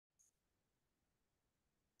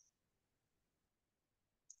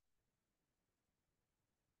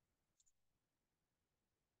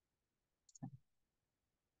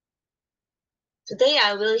Today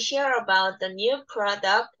I will share about the new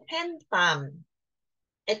product, hand balm.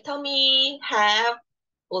 Atomy have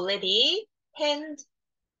already hand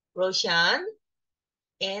lotion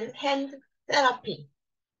and hand therapy.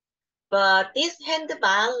 But this hand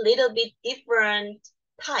balm little bit different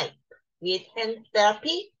type with hand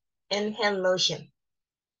therapy and hand lotion.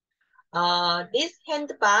 This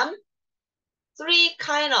hand balm, three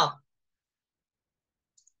kind of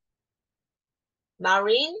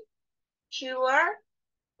marine, pure,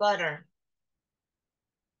 butter.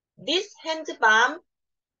 This hand balm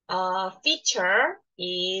feature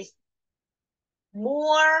is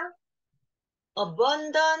more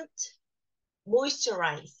abundant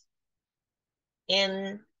moisturize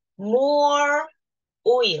and more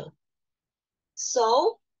oil.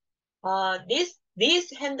 So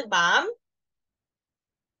this hand balm,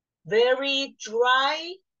 very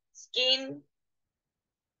dry skin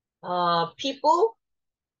people,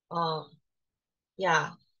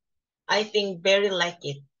 yeah, I think very like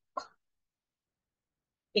it.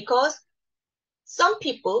 Because some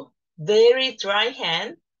people, very dry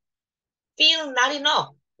hand, feel not enough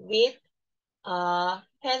with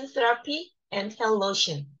hand therapy and hand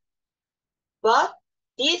lotion. But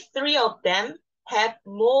these three of them have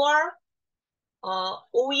more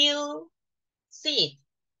oil seed,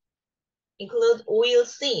 include oil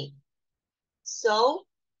seed. So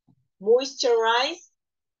moisturize,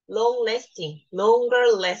 longer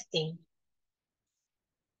lasting.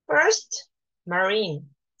 First, marine.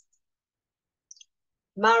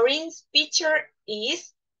 Marine's feature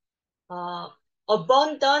is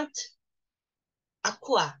abundant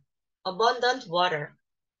abundant water.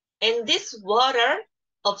 And this water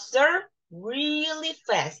absorb really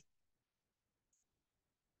fast.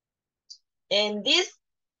 And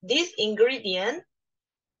this ingredient,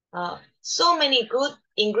 so many good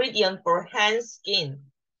ingredient for hand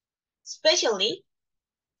skin, especially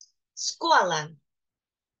squalane.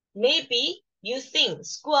 Maybe you think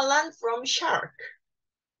squalane from shark.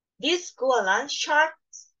 This shark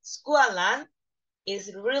squalane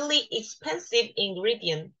is really expensive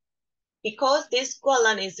ingredient because this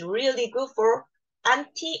squalane is really good for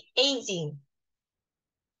anti-aging.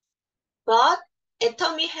 But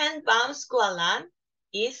Atomy hand balm squalane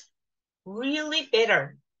is really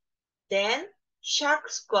better than shark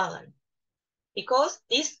squalane because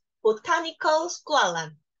this botanical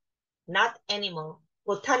squalane, not animal,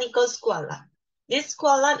 botanical squalane. This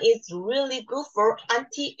squalane is really good for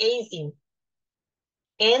anti-aging.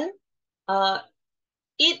 And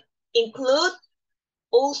it includes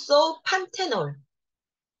also panthenol.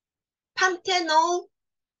 Panthenol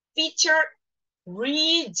feature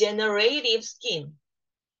regenerative skin.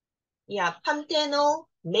 Yeah, panthenol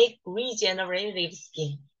make regenerative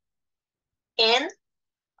skin. And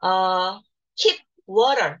keep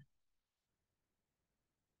water.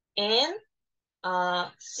 And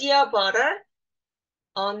shea butter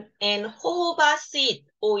and jojoba seed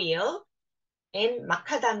oil and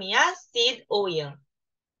macadamia seed oil.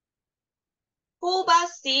 Jojoba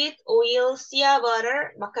seed oil, shea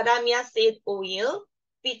butter, macadamia seed oil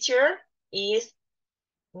feature is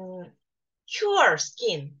cure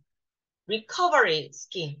skin, recovery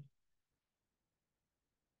skin.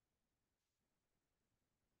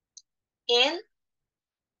 And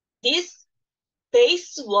this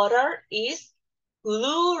base water is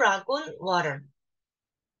Blue Lagoon water.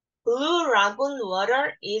 Blue Lagoon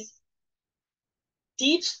water is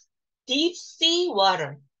deep sea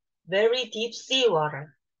water, very deep sea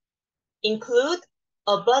water. Include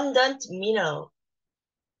abundant mineral.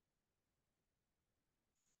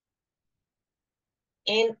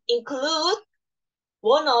 And include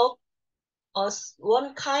one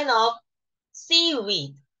kind of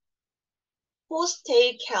seaweed,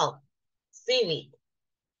 phosphate kelp seaweed.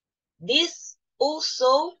 This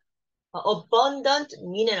also abundant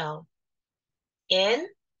mineral, and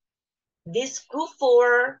this good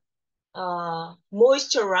for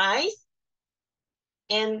moisturize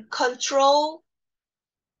and control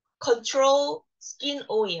skin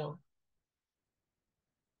oil.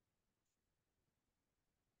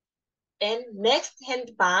 And next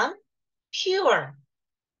hand balm, pure.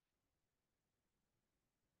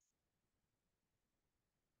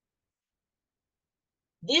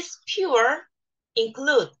 This pure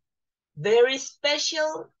include very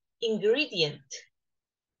special ingredient,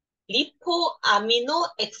 lipoamino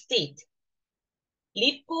acid.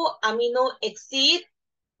 Lipoamino acid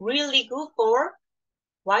really good for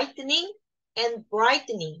whitening and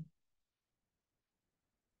brightening.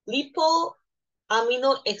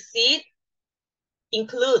 Lipoamino acid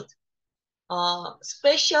include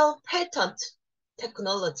special patent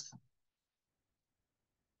technology.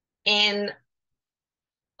 And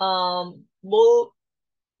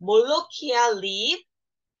Molokia leaf,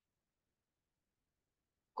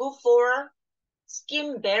 good for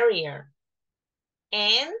skin barrier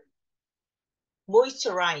and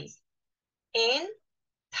moisturize and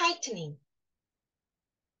tightening.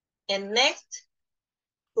 And next,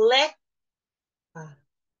 black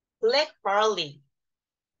barley.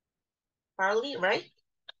 Barley, right?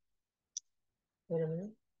 Wait a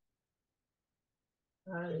minute.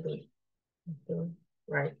 Barley.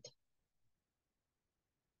 Right.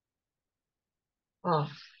 Oh.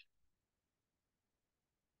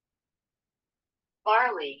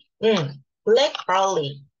 Barley. Black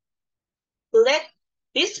barley.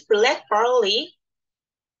 This black barley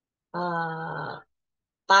by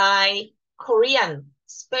Korean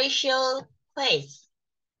special place.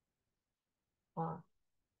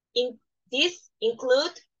 This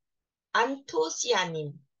include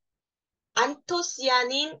anthocyanin.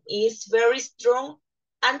 Anthocyanin is very strong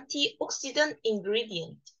antioxidant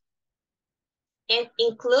ingredient and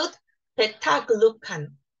include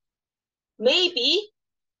beta-glucan. Maybe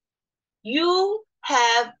you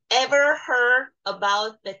have ever heard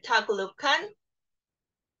about beta-glucan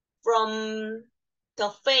from the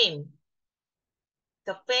Fame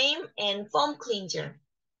and foam cleanser.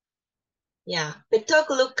 Yeah,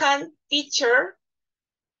 beta-glucan feature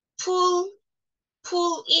pull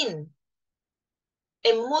in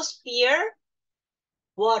atmosphere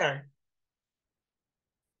water.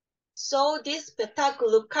 So this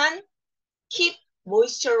beta-glucan keep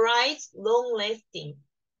moisturized long lasting.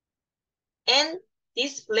 And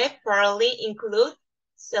this black barley include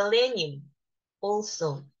selenium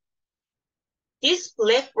also. This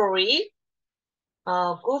blackberry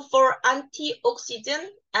good for antioxidant,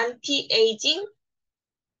 anti-aging,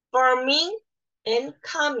 firming, and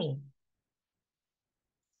calming.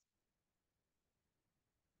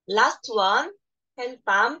 Last one, hand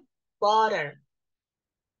palm butter.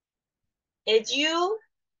 As you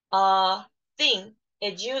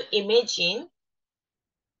imagine,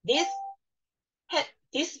 this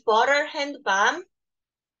butter hand balm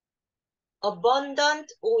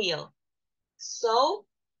abundant oil. So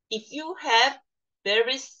if you have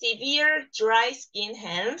very severe dry skin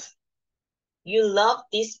hands, you love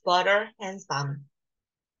this butter hand balm.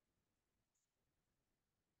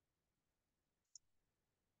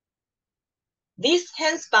 This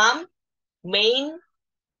hand balm main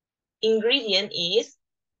ingredient is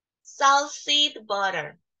southseed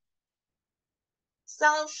butter.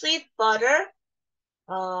 Southseed butter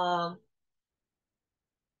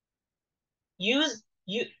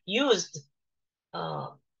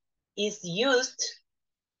is used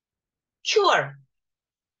cure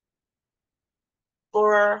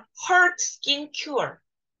for hard skin cure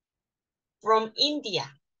from India.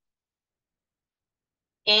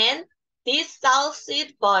 And this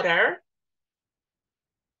southseed butter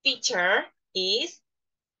feature is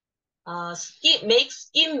makes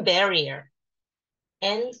skin barrier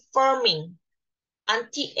and firming,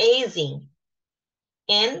 anti-aging,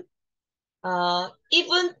 and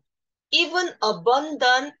even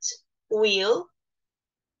abundant oil,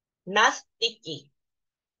 not sticky.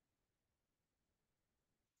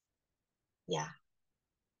 Yeah.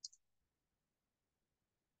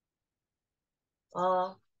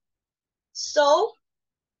 So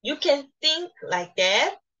you can think like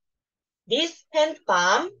that. This hand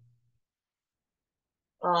balm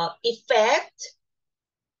effect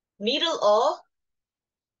middle of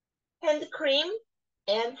hand cream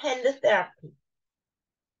and hand therapy.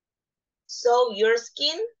 So your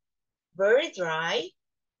skin very dry,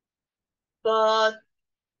 but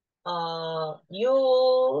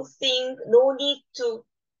you think no need to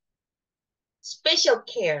special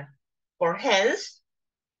care for hands,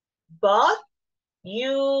 but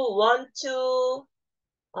you want to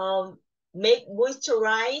make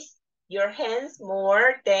moisturize your hands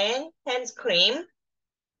more than hand cream,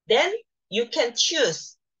 then you can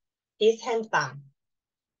choose this hand balm.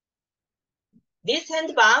 This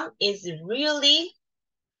hand balm is really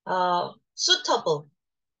suitable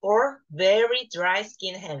for very dry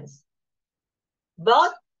skin hands.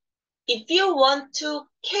 But if you want to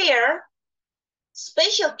care,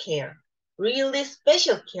 really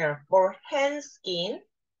special care for hand skin,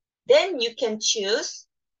 then you can choose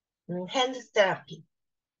hand therapy.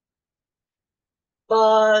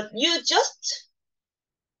 But you just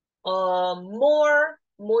more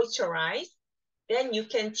moisturize, then you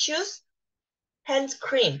can choose hand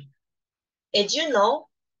cream. As you know,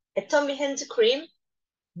 Atomy hand cream,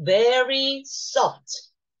 very soft,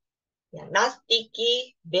 not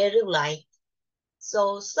sticky, very light.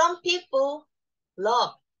 So some people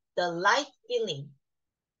love the light feeling.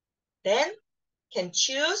 Then can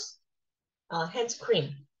choose hand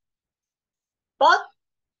cream. But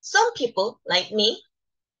some people, like me,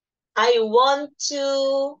 I want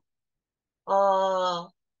to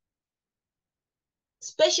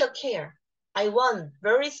special care. I want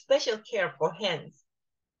very special care for hands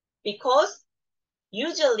because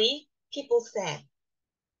usually people say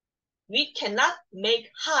we cannot make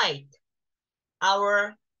hide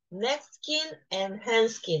our neck skin and hand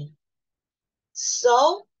skin.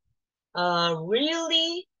 So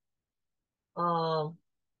really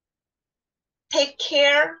take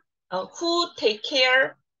care, who take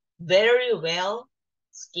care very well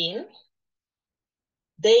skin,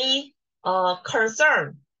 they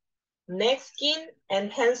concern neck skin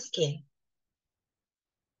and hand skin.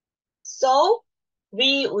 So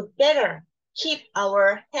we would better keep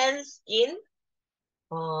our hand skin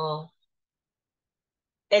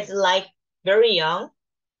as like very young.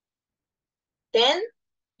 Then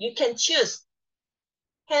you can choose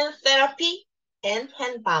hand therapy and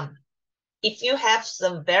hand balm. If you have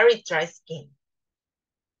some very dry skin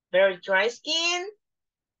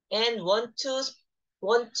and want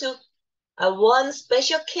one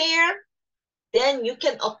special care, then you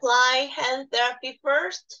can apply hand therapy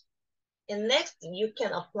first, and next you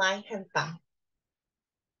can apply hand balm.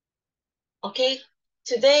 Okay,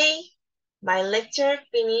 today my lecture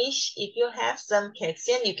finished. If you have some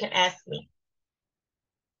question, you can ask me.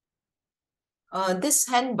 This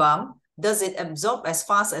hand balm, does it absorb as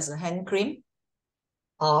fast as a hand cream?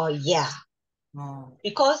 Oh yeah. Oh.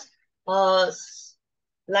 Because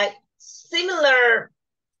like similar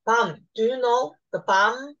balm. Do you know the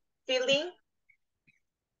balm feeling?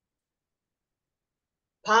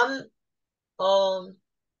 Balm,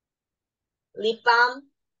 lip balm,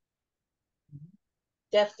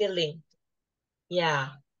 that feeling. Yeah.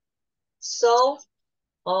 So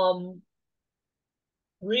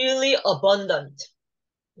really abundant.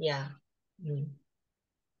 Yeah. Mm.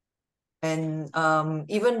 And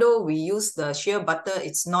even though we use the shea butter,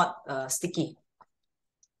 it's not sticky.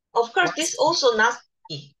 Of course, this also not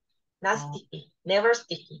sticky. Not sticky. Never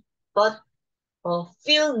sticky. But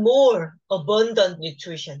feel more abundant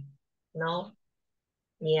nutrition. No?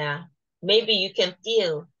 Yeah. Maybe you can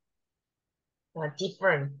feel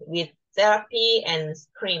different with therapy and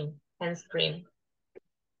cream, hand cream.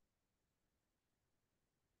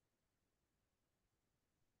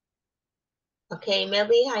 Okay,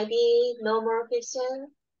 maybe Heidi, no more question?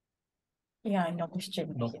 Yeah, no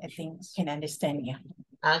question. I think can understand. Yeah.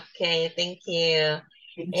 Okay, thank you.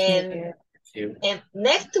 Thank And, you. and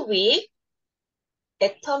next week,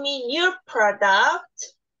 Atomy new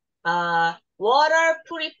product, water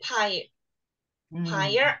purifier,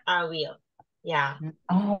 I will. Yeah.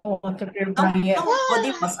 Oh, water purifier.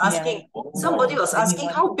 Somebody was asking,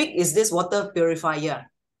 how big is this water purifier?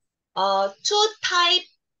 Two type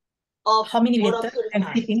of how many water liters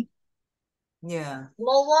purifier. Yeah.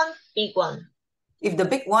 Small one, big one. If the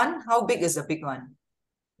big one, how big is the big one?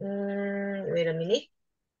 Wait a minute.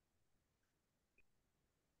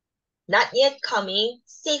 Not yet coming.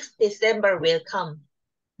 6th December will come.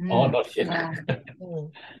 Oh, not yet.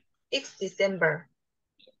 6th December.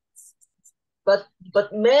 But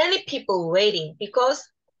many people waiting because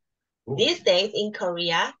these days in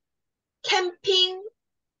Korea, camping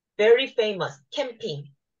very famous.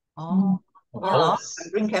 Camping. Oh, yeah.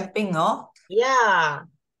 Bring camping, no? Yeah.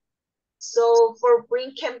 So for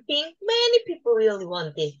bring camping, many people really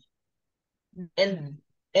want it.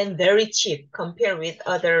 And very cheap compared with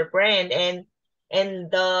other brand, and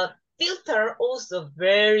the filter also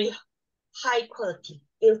very high quality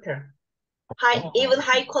filter. Even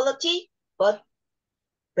high quality, but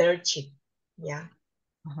very cheap. Yeah.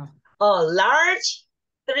 Large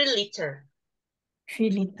 3 liter. 3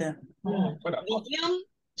 liter. Medium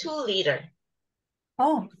 2 liter.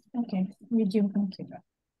 Oh, okay. Medium. Okay.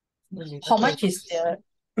 How much is the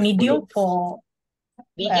medium for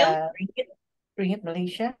ringgit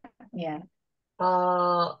Malaysia? Yeah.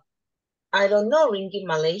 I don't know ringgit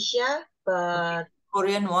Malaysia, but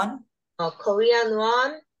Korean one. Korean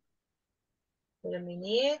one. Wait a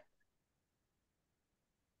minute.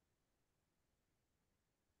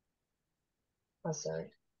 Oh, sorry.